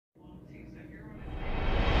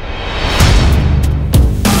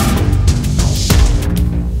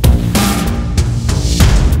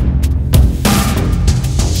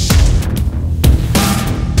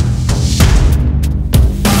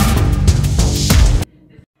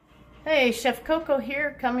Hey, Chef Coco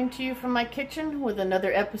here, coming to you from my kitchen with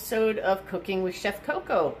another episode of Cooking with Chef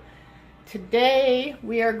Coco. Today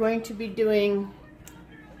we are going to be doing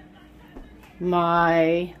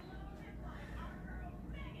my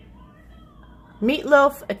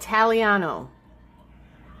Meatloaf Italiano.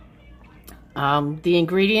 The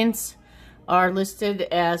ingredients are listed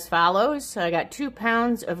as follows. So I got 2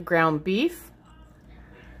 pounds of ground beef,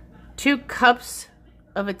 2 cups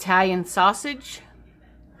of Italian sausage,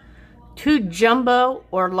 2 jumbo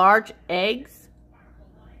or large eggs,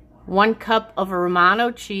 1 cup of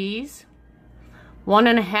Romano cheese,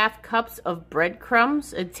 1.5 cups of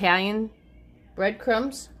breadcrumbs, Italian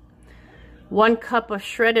breadcrumbs, 1 cup of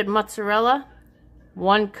shredded mozzarella,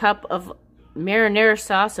 1 cup of marinara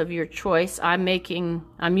sauce of your choice. I'm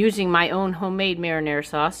using my own homemade marinara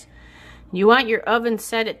sauce. You want your oven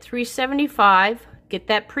set at 375. Get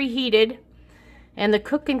that preheated. And the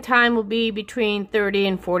cooking time will be between 30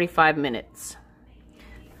 and 45 minutes.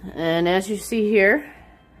 And as you see here,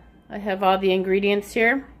 I have all the ingredients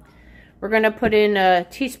here. We're going to put in a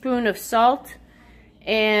teaspoon of salt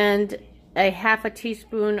and a 1/2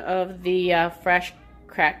 teaspoon of the fresh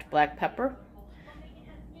cracked black pepper.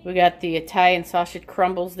 We got the Italian sausage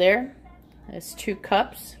crumbles there. That's 2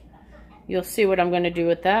 cups. You'll see what I'm going to do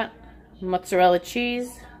with that. Mozzarella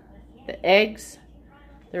cheese, the eggs,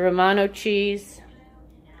 the Romano cheese,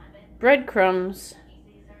 breadcrumbs,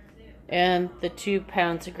 and the 2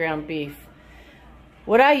 pounds of ground beef.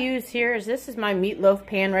 What I use here is, this is my meatloaf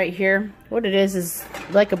pan right here. What it is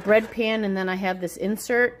like a bread pan, and then I have this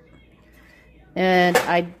insert. And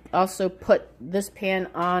I also put this pan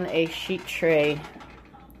on a sheet tray.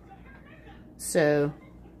 So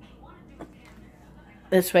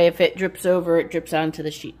this way, if it drips over, it drips onto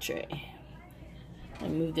the sheet tray. I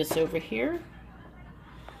move this over here.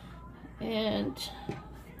 And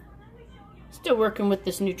still working with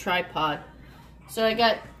this new tripod. So I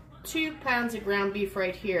got 2 pounds of ground beef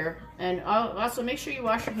right here. And also make sure you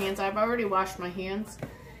wash your hands. I've already washed my hands.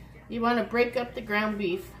 You want to break up the ground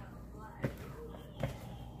beef.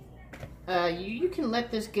 You can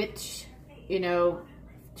let this get,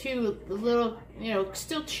 to a little,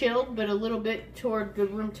 still chilled, but a little bit toward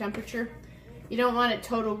good room temperature. You don't want it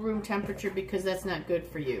total room temperature because that's not good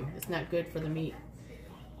for you. It's not good for the meat.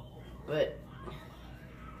 But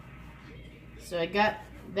so I got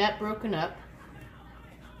that broken up.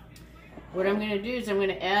 What I'm going to do is I'm going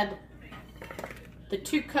to add the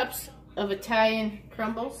 2 cups of Italian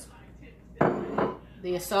crumbles,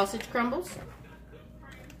 the sausage crumbles,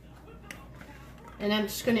 and I'm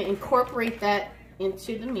just going to incorporate that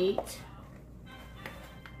into the meat.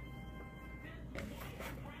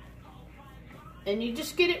 And you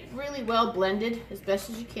just get it really well blended as best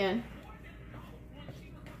as you can.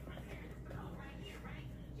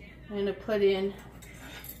 I'm going to put in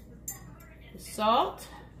the salt,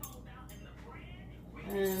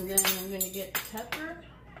 and then I'm going to get the pepper.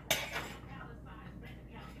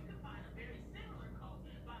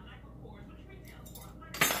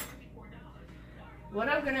 What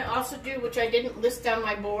I'm going to also do, which I didn't list on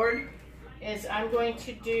my board, is I'm going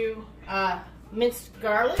to do minced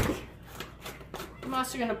garlic. I'm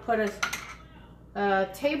also going to put a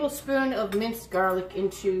tablespoon of minced garlic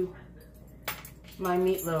into my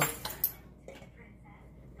meatloaf.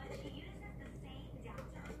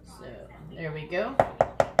 So there we go.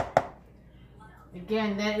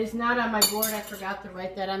 Again, that is not on my board. I forgot to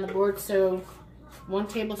write that on the board. So 1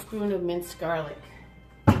 tablespoon of minced garlic.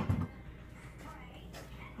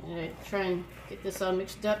 Try and get this all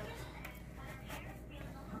mixed up.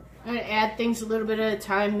 I'm going to add things a little bit at a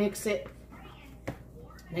time, mix it,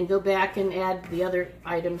 then go back and add the other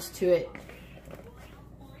items to it.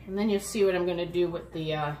 And then you'll see what I'm going to do with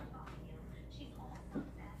the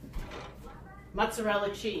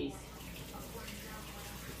mozzarella cheese.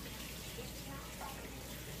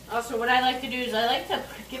 Also, what I like to do is I like to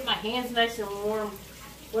get my hands nice and warm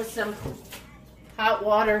with some hot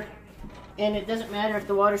water. And it doesn't matter if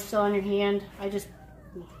the water's still on your hand. I just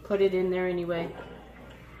put it in there anyway.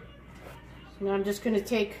 So now I'm just going to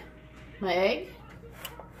take my egg,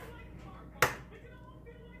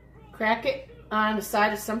 crack it on the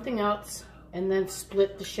side of something else, and then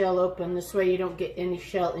split the shell open. This way you don't get any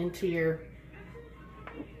shell into your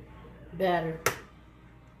batter,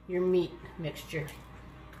 your meat mixture.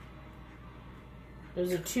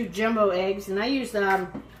 Those are 2 jumbo eggs, and I use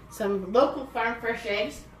some local farm fresh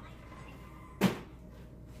eggs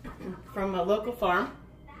from a local farm.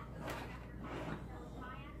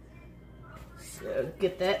 So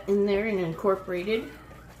get that in there and incorporated.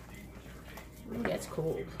 Ooh, that's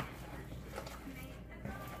cold.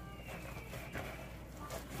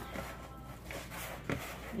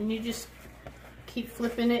 And you just keep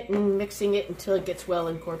flipping it and mixing it until it gets well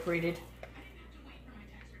incorporated.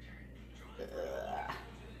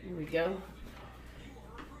 Here we go.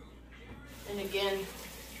 And again,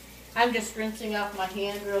 I'm just rinsing off my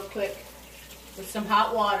hand real quick with some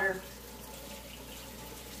hot water.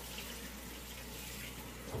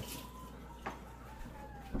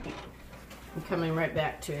 I'm coming right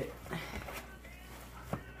back to it.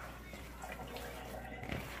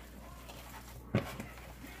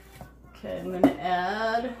 Okay, I'm going to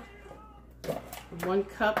add 1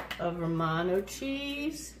 cup of Romano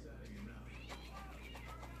cheese.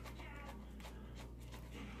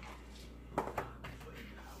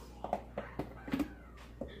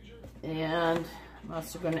 And I'm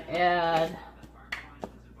also going to add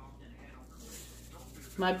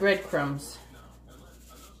my breadcrumbs.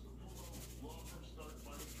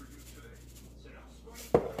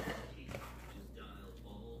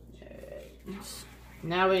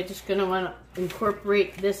 Now we're just going to want to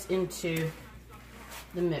incorporate this into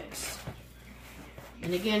the mix.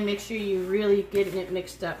 And again, make sure you really getting it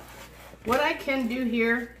mixed up. What I can do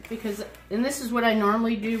here, because, and this is what I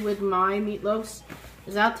normally do with my meatloafs,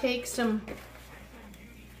 is I'll take some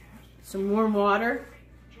warm water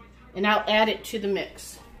and I'll add it to the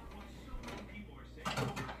mix.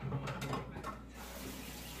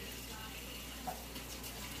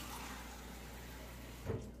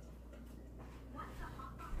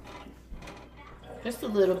 Just a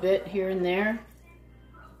little bit here and there.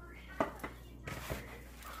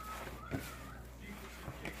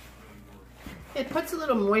 It puts a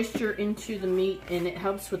little moisture into the meat and it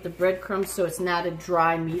helps with the breadcrumbs so it's not a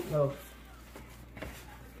dry meatloaf.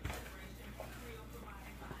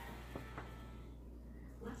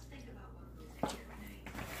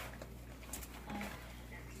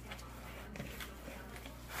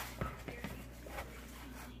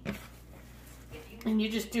 And you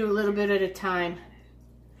just do a little bit at a time.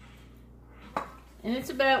 And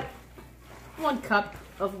it's about 1 cup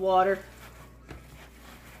of water.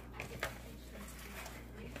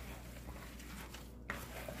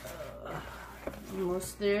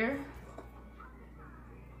 Almost there.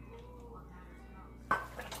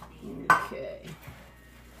 Okay.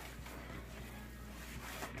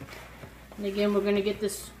 And again, we're going to get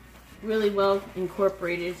this really well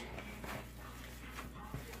incorporated.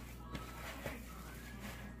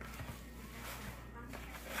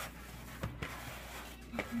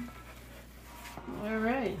 All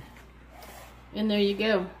right. And there you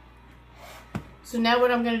go. So now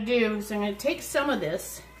what I'm going to do is I'm going to take some of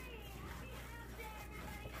this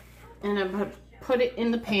and I'm going to put it in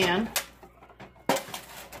the pan.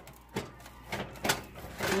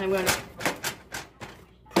 And I'm going to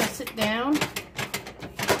press it down.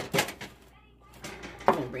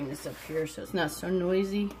 I'm going to bring this up here so it's not so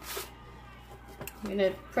noisy. I'm going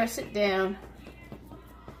to press it down.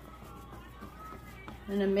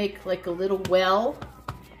 I'm going to make like a little well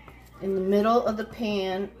in the middle of the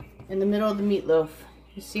pan, in the middle of the meatloaf.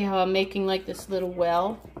 You see how I'm making like this little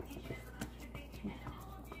well?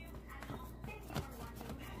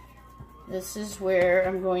 This is where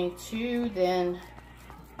I'm going to then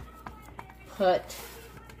put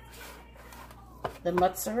the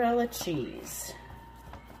mozzarella cheese.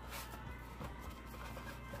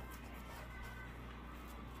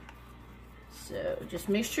 So just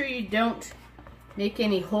make sure you don't make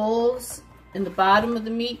any holes in the bottom of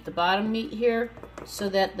the meat, the bottom meat here, so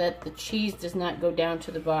that the cheese does not go down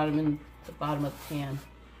to the bottom in the bottom of the pan.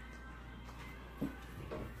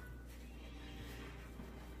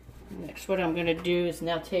 Next, what I'm going to do is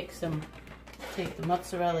now take the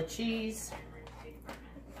mozzarella cheese.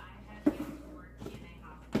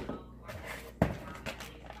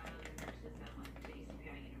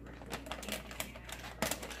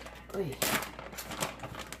 Oy.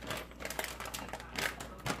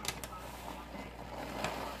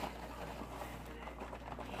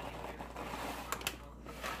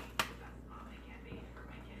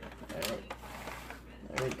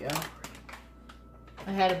 There we go.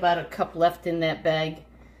 I had about a cup left in that bag,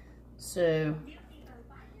 so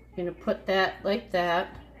I'm going to put that like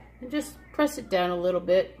that and just press it down a little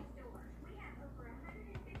bit.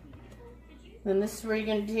 Then this is where you're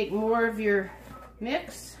going to take more of your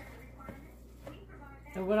mix,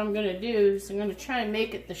 and what I'm going to do is I'm going to try and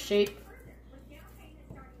make it the shape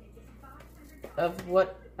of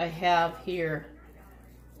what I have here.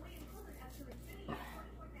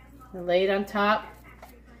 I lay it on top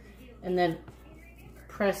and then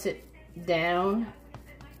press it down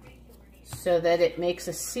so that it makes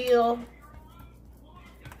a seal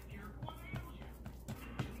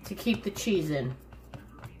to keep the cheese in.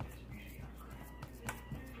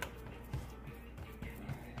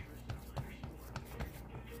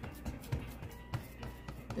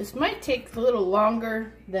 This might take a little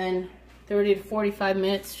longer than 30 to 45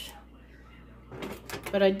 minutes,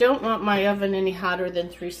 but I don't want my oven any hotter than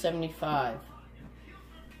 375.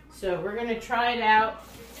 So we're going to try it out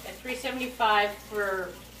at 375 for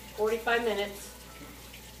 45 minutes.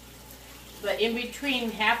 But in between,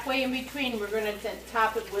 halfway in between, we're going to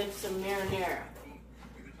top it with some marinara.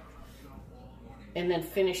 And then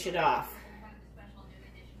finish it off.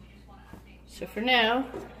 So for now,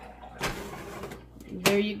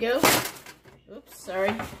 there you go. Oops,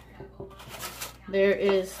 sorry. There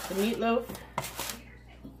is the meatloaf.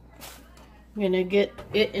 I'm going to get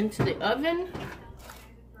it into the oven.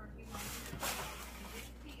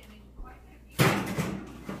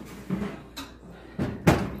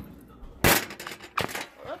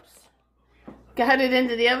 Got it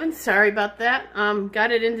into the oven. Sorry about that.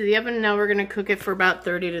 Got it into the oven. Now we're going to cook it for about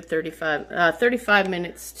 35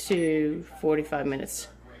 minutes to 45 minutes.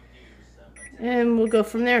 And we'll go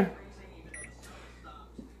from there.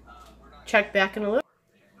 Check back in a little.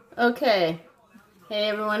 Okay. Hey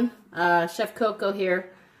everyone. Chef Coco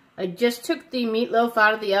here. I just took the meatloaf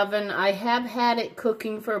out of the oven. I have had it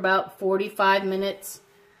cooking for about 45 minutes.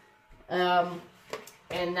 And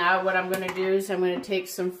now what I'm going to do is I'm going to take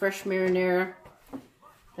some fresh marinara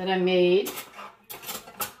that I made,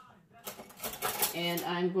 and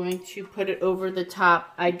I'm going to put it over the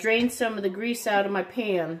top. I drained some of the grease out of my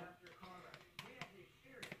pan,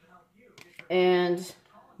 and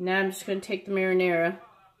now I'm just going to take the marinara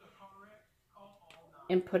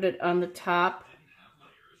and put it on the top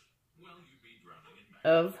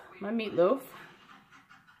of my meatloaf,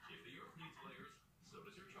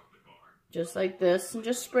 just like this, and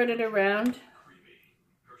just spread it around.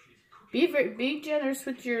 Be generous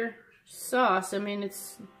with your sauce. I mean,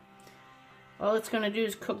 all it's going to do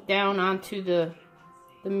is cook down onto the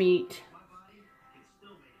meat.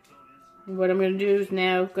 And what I'm going to do is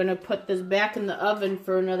now going to put this back in the oven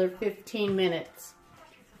for another 15 minutes.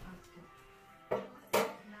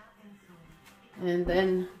 And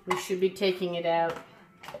then we should be taking it out.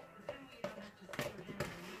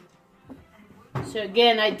 So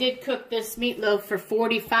again, I did cook this meatloaf for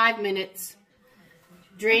 45 minutes.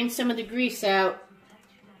 Drained some of the grease out.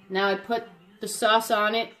 Now I put the sauce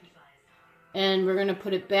on it, and we're going to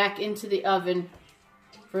put it back into the oven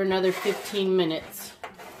for another 15 minutes.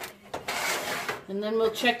 And then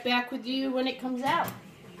we'll check back with you when it comes out.